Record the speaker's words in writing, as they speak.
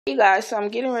Hey guys, so I'm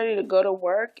getting ready to go to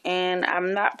work and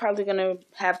I'm not probably gonna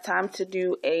have time to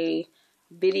do a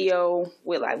video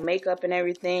with like makeup and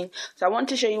everything. So I wanted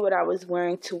to show you what I was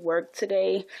wearing to work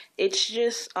today. It's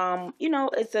just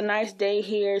it's a nice day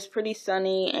here. It's pretty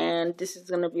sunny and this is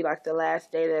gonna be like the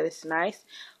last day that it's nice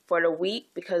for the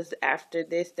week because after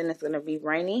this then it's gonna be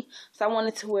rainy. So I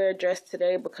wanted to wear a dress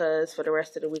today because for the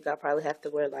rest of the week I'll probably have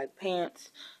to wear like pants.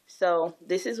 So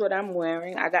this is what I'm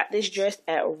wearing. I got this dress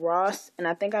at Ross and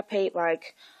I think I paid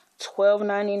like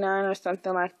 $12.99 or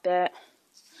something like that.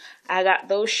 I got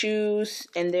those shoes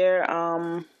and they're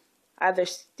either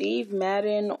Steve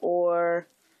Madden or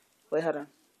wait, hold on.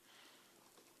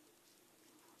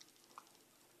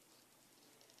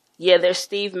 Yeah, they're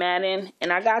Steve Madden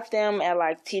and I got them at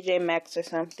like TJ Maxx or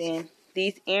something.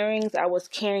 These earrings, I was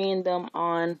carrying them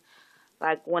on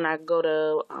like when I go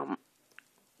to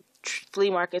flea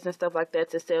markets and stuff like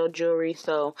that to sell jewelry.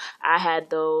 So I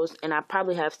had those and I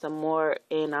probably have some more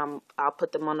and I'll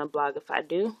put them on the blog if I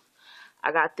do.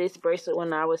 I got this bracelet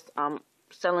when I was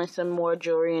selling some more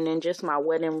jewelry, and then just my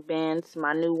wedding bands,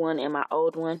 my new one and my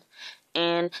old one.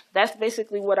 And that's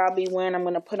basically what I'll be wearing. I'm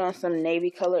going to put on some navy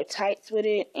colored tights with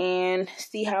it and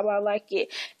see how I like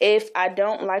it. If I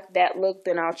don't like that look,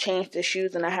 then I'll change the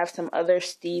shoes, and I have some other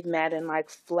Steve Madden like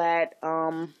flat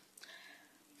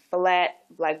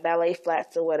like ballet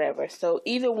flats or whatever. So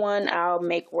either one I'll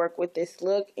make work with this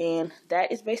look, and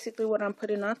that is basically what I'm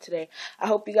putting on today. I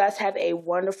hope you guys have a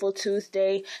wonderful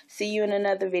Tuesday. See you in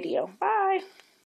another video. Bye.